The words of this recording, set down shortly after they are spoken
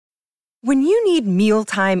When you need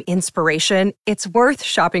mealtime inspiration, it's worth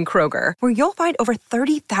shopping Kroger, where you'll find over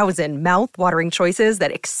 30,000 mouth-watering choices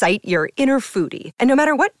that excite your inner foodie. And no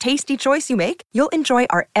matter what tasty choice you make, you'll enjoy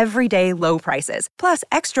our everyday low prices, plus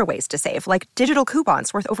extra ways to save, like digital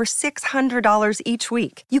coupons worth over $600 each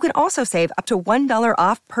week. You can also save up to $1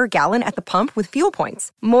 off per gallon at the pump with fuel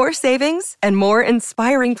points. More savings and more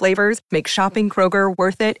inspiring flavors make shopping Kroger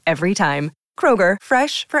worth it every time. Kroger,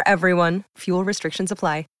 fresh for everyone. Fuel restrictions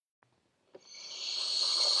apply.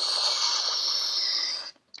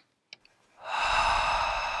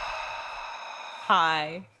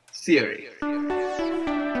 Hi. Theory.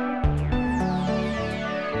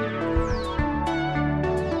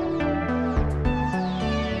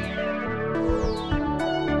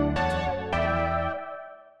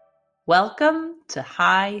 Welcome to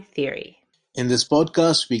High Theory. In this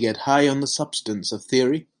podcast, we get high on the substance of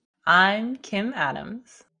theory. I'm Kim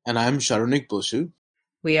Adams. And I'm Sharonik Bosu.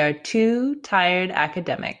 We are two tired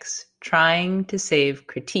academics trying to save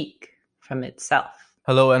critique from itself.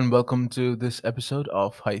 Hello and welcome to this episode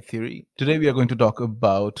of High Theory. Today we are going to talk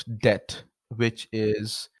about debt, which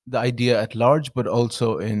is the idea at large, but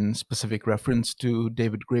also in specific reference to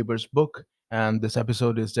David Graeber's book. And this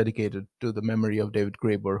episode is dedicated to the memory of David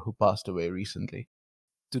Graeber, who passed away recently.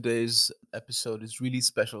 Today's episode is really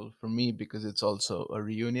special for me because it's also a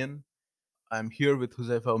reunion. I'm here with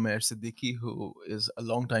Huzaifa Omer Siddiqui, who is a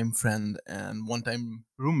longtime friend and one-time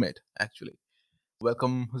roommate, actually.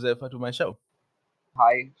 Welcome, Huzaifa, to my show.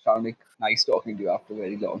 Hi, Sharonik. Nice talking to you after a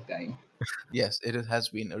very long time. Yes, has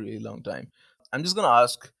been a really long time. I'm just going to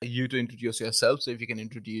ask you to introduce yourself. So if you can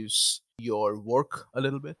introduce your work a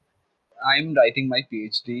little bit. I'm writing my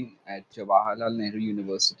PhD at Jawaharlal Nehru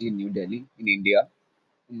University in New Delhi, in India.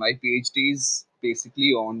 My PhD is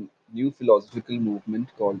basically on new philosophical movement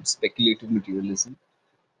called speculative materialism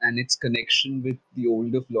and its connection with the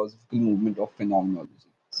older philosophical movement of phenomenology.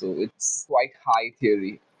 So it's quite high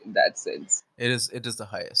theory in that sense. It is the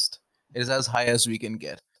highest. It is as high as we can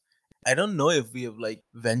get. I don't know if we have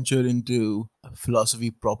ventured into philosophy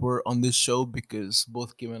proper on this show because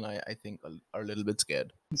both Kim and I think are a little bit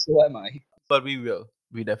scared. So am I. But we will.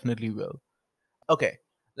 We definitely will. Okay,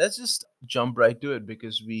 let's just jump right to it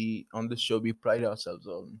because we on this show we pride ourselves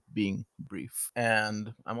on being brief.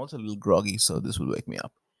 And I'm also a little groggy, so this will wake me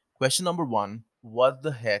up. Question number 1, what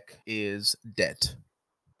the heck is debt?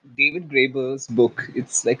 David Graeber's book,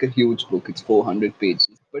 it's like a huge book, it's 400 pages.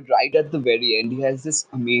 But right at the very end, he has this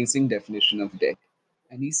amazing definition of debt.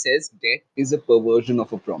 And he says debt is a perversion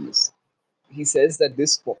of a promise. He says that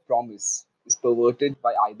this promise is perverted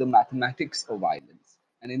by either mathematics or violence.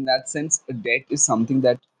 And in that sense, a debt is something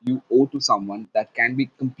that you owe to someone that can be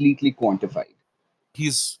completely quantified.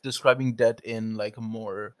 He's describing debt in a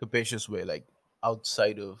more capacious way,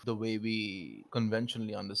 outside of the way we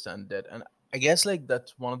conventionally understand debt. And I guess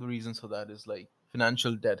that's one of the reasons for that is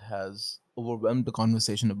financial debt has overwhelmed the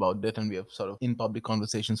conversation about debt, and we have sort of in public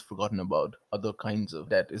conversations forgotten about other kinds of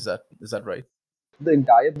debt. Is that right? The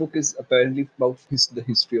entire book is apparently about the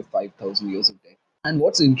history of 5,000 years of debt. And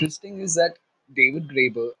what's interesting is that David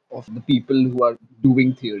Graeber, of the people who are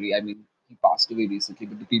doing theory, I mean, he passed away recently,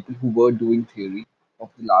 but the people who were doing theory of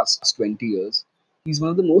the last 20 years, he's one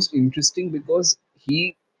of the most interesting because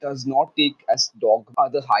he does not take as dog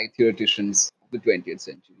other high theoreticians of the 20th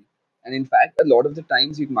century. And in fact, a lot of the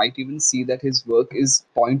times you might even see that his work is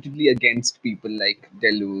pointedly against people like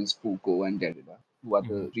Deleuze, Foucault, and Derrida, who are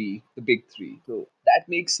Mhm. the big three. So that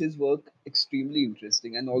makes his work extremely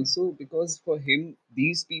interesting. And also because for him,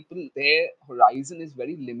 these people, their horizon is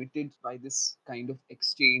very limited by this kind of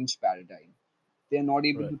exchange paradigm. They're not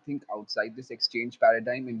able Right. to think outside this exchange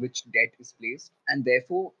paradigm in which debt is placed. And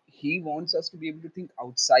therefore, he wants us to be able to think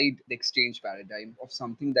outside the exchange paradigm of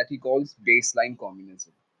something that he calls baseline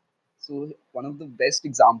communism. So one of the best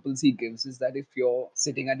examples he gives is that if you're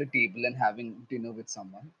sitting at a table and having dinner with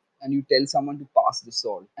someone and you tell someone to pass the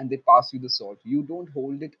salt and they pass you the salt, you don't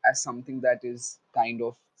hold it as something that is kind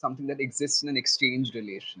of something that exists in an exchange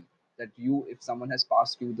relation. That you, if someone has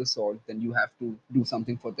passed you the salt, then you have to do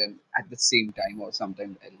something for them at the same time or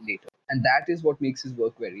sometime later. And that is what makes his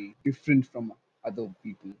work very different from other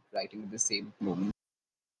people writing at the same moment.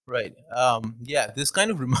 Right. Yeah, this kind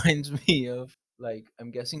of reminds me of I'm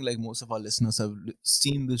guessing most of our listeners have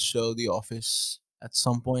seen this show, The Office, at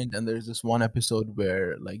some point, and there's this one episode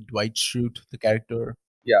where Dwight Schrute, the character,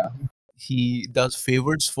 Yeah. he does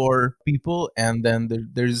favors for people, and then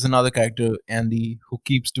there's another character, Andy, who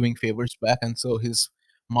keeps doing favors back, and so his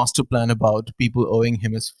master plan about people owing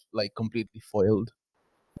him is completely foiled.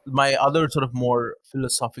 My other sort of more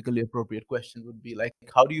philosophically appropriate question would be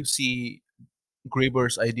how do you see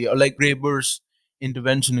Graeber's idea or Graeber's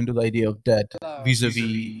intervention into the idea of debt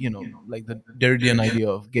vis-a-vis, like the Derridean idea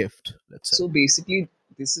of gift, let's say. So basically,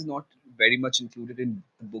 this is not very much included in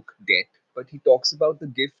the book Debt, but he talks about the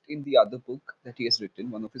gift in the other book that he has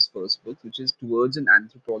written, one of his first books, which is Towards an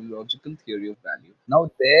Anthropological Theory of Value.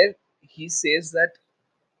 Now, there he says that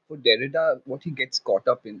for Derrida, what he gets caught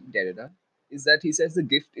up in Derrida is that he says the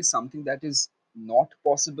gift is something that is not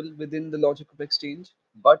possible within the logic of exchange,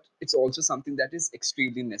 but it's also something that is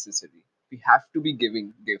extremely necessary. We have to be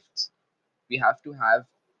giving gifts, we have to have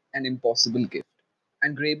an impossible gift.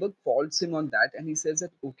 And Greyberg faults him on that, and he says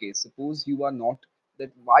that okay, suppose you are not,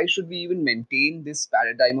 that why should we even maintain this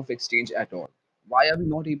paradigm of exchange at all? Why are we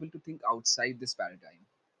not able to think outside this paradigm?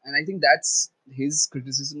 And I think that's his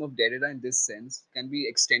criticism of Derrida in this sense can be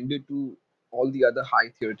extended to all the other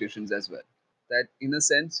high theoreticians as well. That in a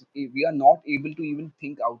sense, we are not able to even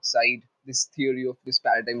think outside this theory of this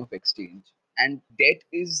paradigm of exchange. And debt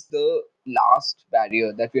is the last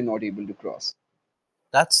barrier that we're not able to cross.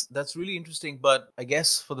 That's really interesting, but I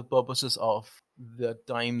guess for the purposes of the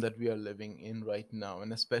time that we are living in right now,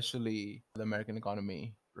 and especially the American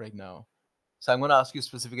economy right now, so I'm going to ask you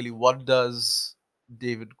specifically, what does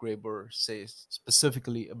David Graeber say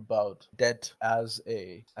specifically about debt as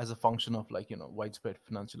a function of, like, widespread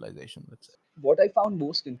financialization, let's say. What I found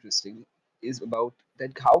most interesting is about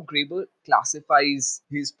that how Graeber classifies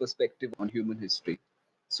his perspective on human history.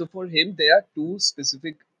 So for him, there are two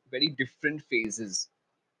specific, very different phases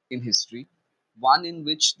in history. One in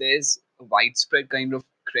which there's a widespread kind of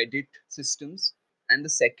credit systems, and the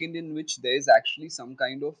second in which there's actually some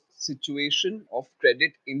kind of situation of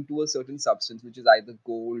credit into a certain substance, which is either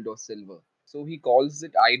gold or silver. So he calls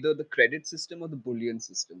it either the credit system or the bullion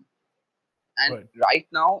system. And Right. right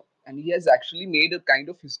now, and he has actually made a kind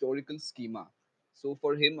of historical schema. So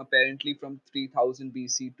for him, apparently from 3000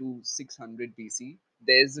 BC to 600 BC,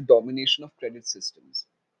 there's a domination of credit systems.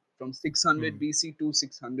 From 600 Mm. BC to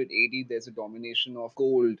 600 AD, there's a domination of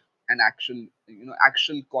gold and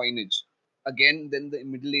actual coinage. Again, then the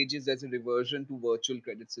Middle Ages, there's a reversion to virtual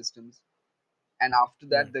credit systems. And after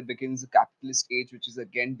that, Right. there begins the capitalist age, which is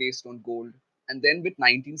again based on gold. And then with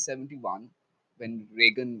 1971, when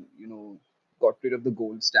Reagan, got rid of the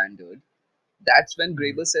gold standard, that's when Mm.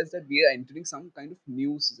 Graeber says that we are entering some kind of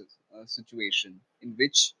new situation in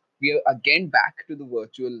which we are again back to the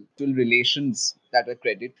virtual relations that are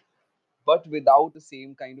credit, but without the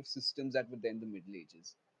same kind of systems that were then the Middle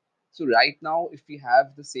Ages. So right now, if we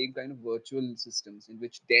have the same kind of virtual systems in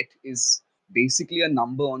which debt is basically a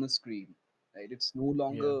number on a screen, right? It's no Yeah.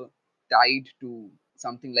 longer tied to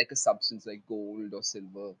something like a substance like gold or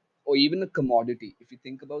silver or even a commodity. If you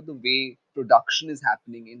think about the way production is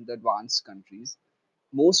happening in the advanced countries,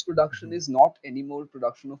 most production Hmm. is not anymore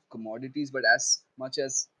production of commodities, but as much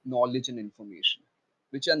as knowledge and information,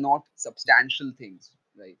 which are not substantial things,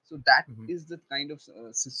 right? So that Hmm. is the kind of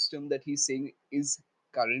system that he's saying is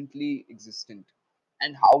currently existent.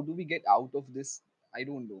 And how do we get out of this? I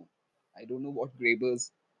don't know. I don't know what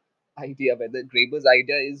Graeber's idea, whether Graeber's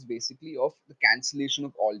idea is basically of the cancellation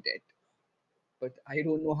of all debt, but I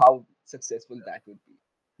don't know how successful that would be.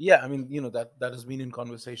 Yeah, I mean, that has been in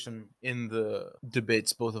conversation in the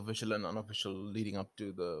debates, both official and unofficial, leading up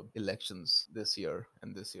to the elections this year,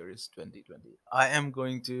 and this year is 2020. I am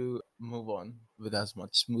going to move on with as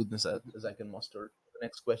much smoothness as I can muster. The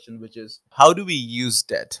next question, which is, how do we use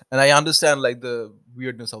debt? And I understand, like, the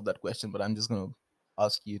weirdness of that question, but I'm just going to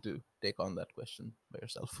ask you to take on that question by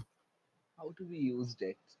yourself. How do we use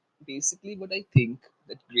debt? Basically, what I think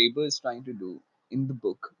that Graeber is trying to do in the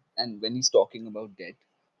book, and when he's talking about debt,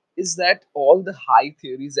 is that all the high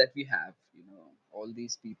theories that we have, all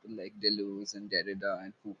these people like Deleuze and Derrida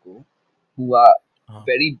and Foucault, who are Uh-huh.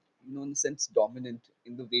 very, in a sense, dominant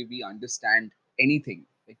in the way we understand anything.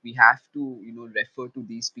 Like we have to, refer to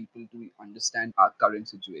these people to understand our current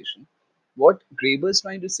situation. What Graeber is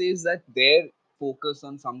trying to say is that their focus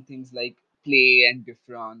on some things like play and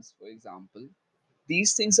difference, for example,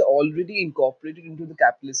 these things are already incorporated into the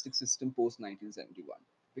capitalistic system post 1971.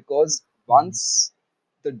 Because Mhm. once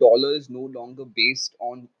the dollar is no longer based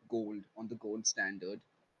on gold, on the gold standard,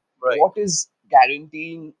 Right. what is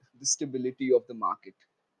guaranteeing the stability of the market?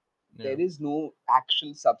 Yeah. There is no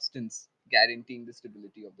actual substance guaranteeing the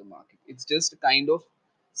stability of the market. It's just a kind of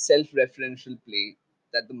self referential play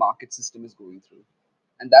that the market system is going through.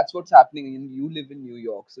 And that's what's happening. You live in New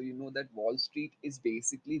York, so you know that Wall Street is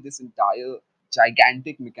basically this entire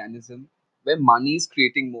gigantic mechanism where money is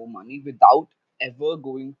creating more money without ever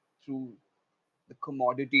going through the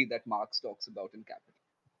commodity that Marx talks about in Capital.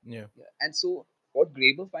 Yeah. Yeah. And so what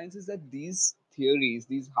Graeber finds is that these theories,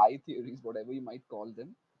 these high theories, whatever you might call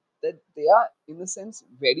them, that they are, in a sense,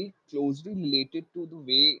 very closely related to the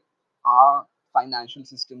way our financial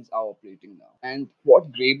systems are operating now. And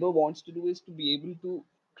what Graeber wants to do is to be able to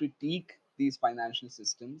critique these financial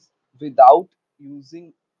systems without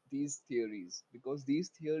using these theories, because these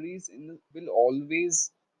theories will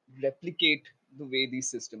always replicate the way these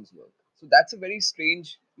systems work. So that's a very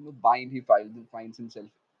strange, bind finds himself.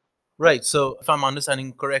 Right. So if I'm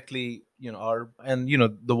understanding correctly, our and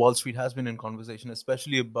the Wall Street has been in conversation,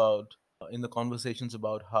 especially about in the conversations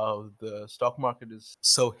about how the stock market is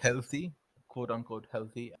so healthy, quote unquote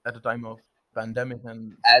healthy, at a time of pandemic.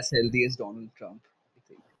 And As healthy as Donald Trump, I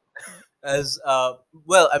think. as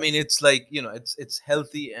well, I mean, it's like, it's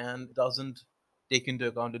healthy and doesn't take into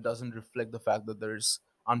account, it doesn't reflect the fact that there's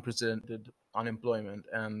unprecedented unemployment.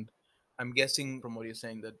 And I'm guessing from what you're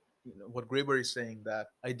saying that, what Graeber is saying, that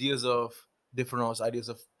ideas of difference, ideas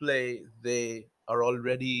of play, they are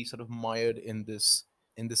already sort of mired in this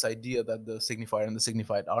idea that the signifier and the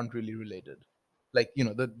signified aren't really related. Like,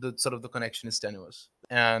 the sort of the connection is tenuous.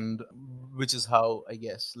 And which is how, I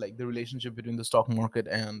guess, like, the relationship between the stock market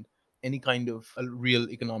and any kind of a real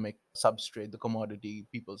economic substrate, the commodity,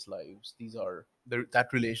 people's lives, that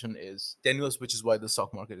relation is tenuous, which is why the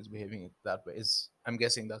stock market is behaving that way. Is I'm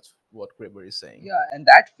guessing that's what Graeber is saying. Yeah, and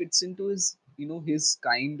that fits into his, his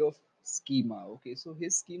kind of schema. Okay, so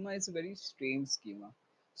his schema is a very strange schema.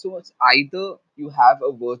 So it's either you have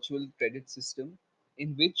a virtual credit system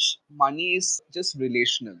in which money is just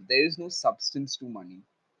relational, there is no substance to money,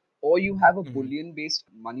 or you have a Hmm. bullion based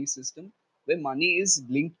money system where money is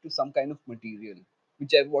linked to some kind of material,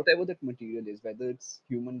 whichever whatever that material is, whether it's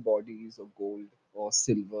human bodies or gold or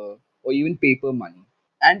silver or even paper money.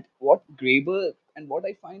 And what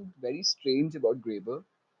I find very strange about Graeber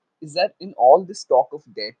is that in all this talk of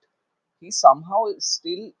debt, he somehow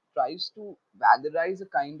still tries to valorize a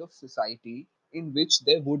kind of society in which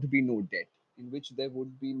there would be no debt, in which there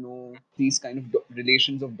would be no these kind of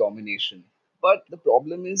relations of domination. But the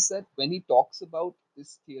problem is that when he talks about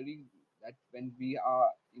this theory, that when we are,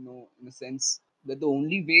 in a sense, that the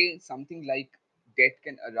only way something like debt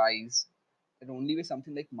can arise, the only way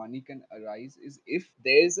something like money can arise is if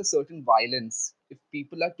there is a certain violence, if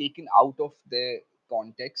people are taken out of their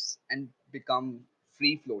context and become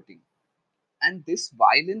free floating. And this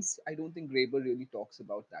violence, I don't think Graeber really talks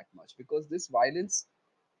about that much, because this violence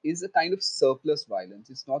is a kind of surplus violence.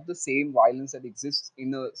 It's not the same violence that exists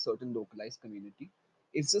in a certain localized community.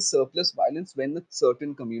 It's a surplus violence when a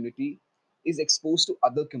certain community is exposed to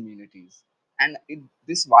other communities. And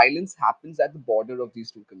this violence happens at the border of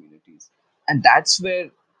these two communities. And that's where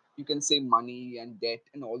you can say money and debt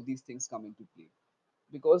and all these things come into play.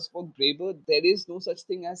 Because for Graeber, there is no such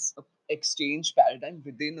thing as an exchange paradigm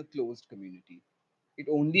within a closed community. It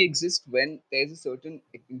only exists when there's a certain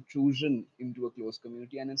intrusion into a closed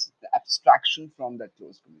community and it's the abstraction from that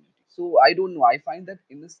closed community. So I don't know. I find that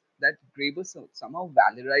in this that Graeber somehow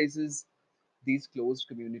valorizes these closed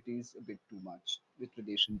communities a bit too much with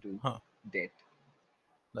relation to Huh. debt.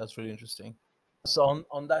 That's really interesting. So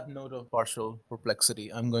on that note of partial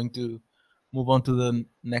perplexity, I'm going to move on to the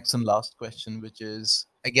next and last question, which is,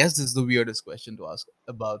 I guess this is the weirdest question to ask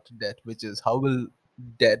about debt, which is, how will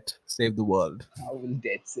debt save the world? How will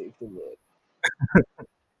debt save the world?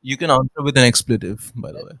 You can answer with an expletive,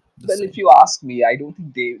 by the way. Just Well, if saying. you ask me, I don't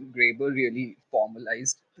think Graeber really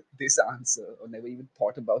formalized this answer or never even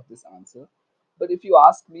thought about this answer. But if you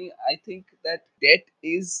ask me, I think that debt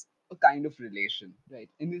is a kind of relation, right?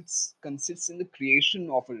 And it consists in the creation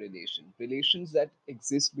of a relation. Relations that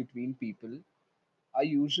exist between people are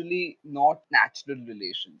usually not natural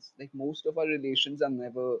relations. Like most of our relations are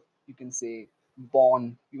never, you can say,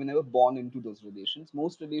 born. We were never born into those relations.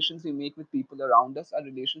 Most relations we make with people around us are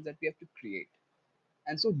relations that we have to create.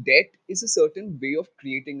 And so debt is a certain way of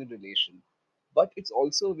creating a relation, but it's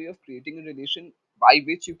also a way of creating a relation by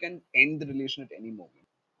which you can end the relation at any moment.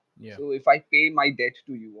 Yeah, So if I pay my debt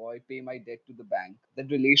to you or I pay my debt to the bank, the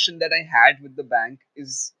relation that I had with the bank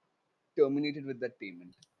is terminated with that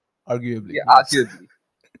payment. arguably, Yeah, yes. arguably.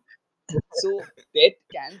 So debt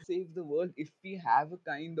can save the world if we have a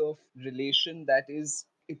kind of relation that is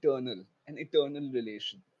eternal, an eternal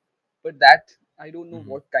relation. But that, I don't know Hmm.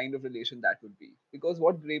 what kind of relation that would be. Because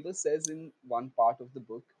what Graeber says in one part of the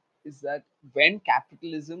book is that when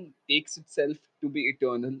capitalism takes itself to be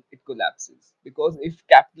eternal, it collapses. Because if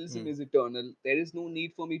capitalism Mm. is eternal, there is no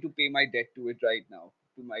need for me to pay my debt to it right now,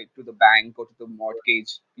 to the bank or to the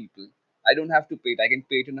mortgage people. I don't have to pay it. I can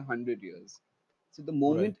pay it in 100 years. So the Right.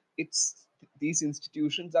 moment it's these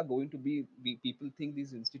institutions are going to people think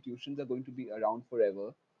these institutions are going to be around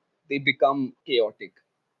forever, they become chaotic.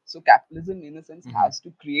 So capitalism, in a sense, Hmm. has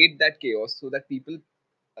to create that chaos so that people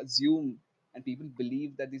assume and people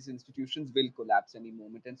believe that these institutions will collapse any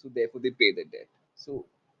moment, and so therefore they pay the debt. So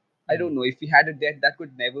I Hmm. don't know, if we had a debt that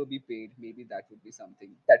could never be paid, maybe that would be something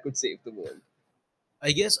that could save the world.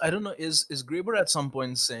 I guess I don't know. Is Graeber at some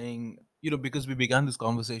point saying, because we began this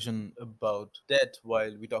conversation about debt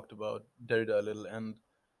while we talked about Derrida a little, and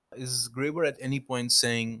is Graeber at any point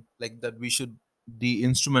saying like that we should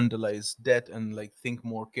de-instrumentalize debt and like think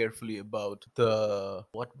more carefully about the,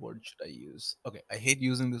 what word should I use? Okay, I hate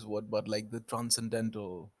using this word, but like the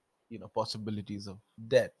transcendental, possibilities of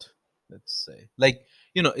debt. Let's say, like,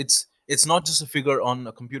 it's not just a figure on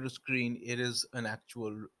a computer screen. It is an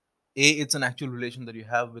actual, it's an actual relation that you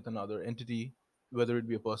have with another entity, whether it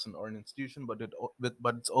be a person or an institution.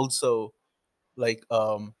 But it's also like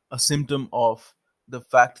a symptom of the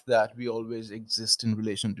fact that we always exist in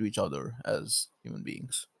relation to each other as human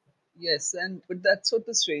beings. Yes, and but that's what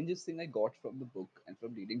the strangest thing I got from the book and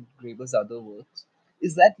from reading Graeber's other works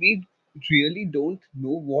is that we really don't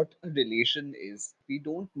know what a relation is. We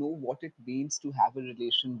don't know what it means to have a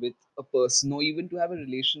relation with a person or even to have a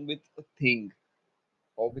relation with a thing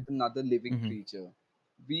or with another living Hmm. creature.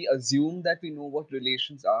 We assume that we know what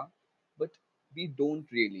relations are, but we don't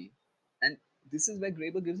really. And this is where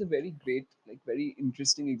Graeber gives a very great, like very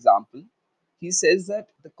interesting example. He says that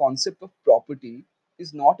the concept of property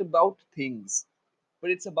is not about things,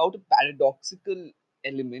 but it's about a paradoxical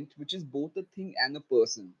element which is both a thing and a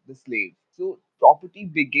person, the slave. So property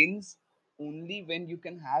begins only when you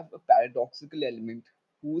can have a paradoxical element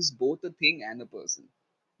who is both a thing and a person,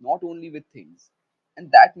 not only with things.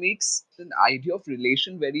 And that makes the idea of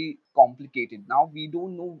relation very complicated. Now we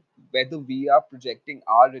don't know whether we are projecting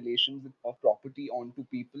our relations of property onto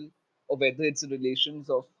people or whether it's the relations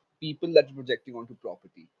of people that are projecting onto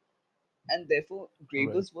property. And therefore Right.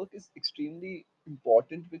 Graeber's work is extremely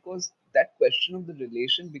important because that question of the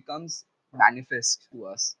relation becomes manifest to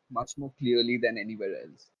us much more clearly than anywhere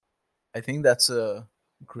else. I think that's a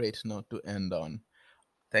great note to end on.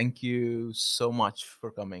 Thank you so much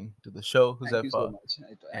for coming to the show, Thank you so Josefa, much.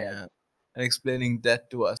 and, and explaining that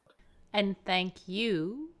to us. And thank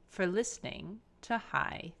you for listening to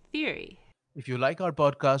High Theory. If you like our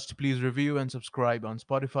podcast, please review and subscribe on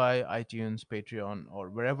Spotify, iTunes, Patreon, or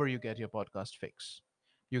wherever you get your podcast fix.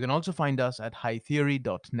 You can also find us at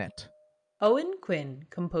hightheory.net. Owen Quinn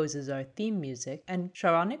composes our theme music, and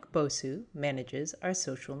Sharonik Bosu manages our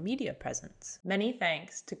social media presence. Many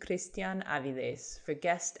thanks to Christian Aviles for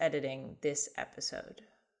guest editing this episode.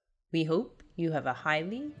 We hope you have a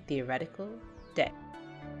highly theoretical day.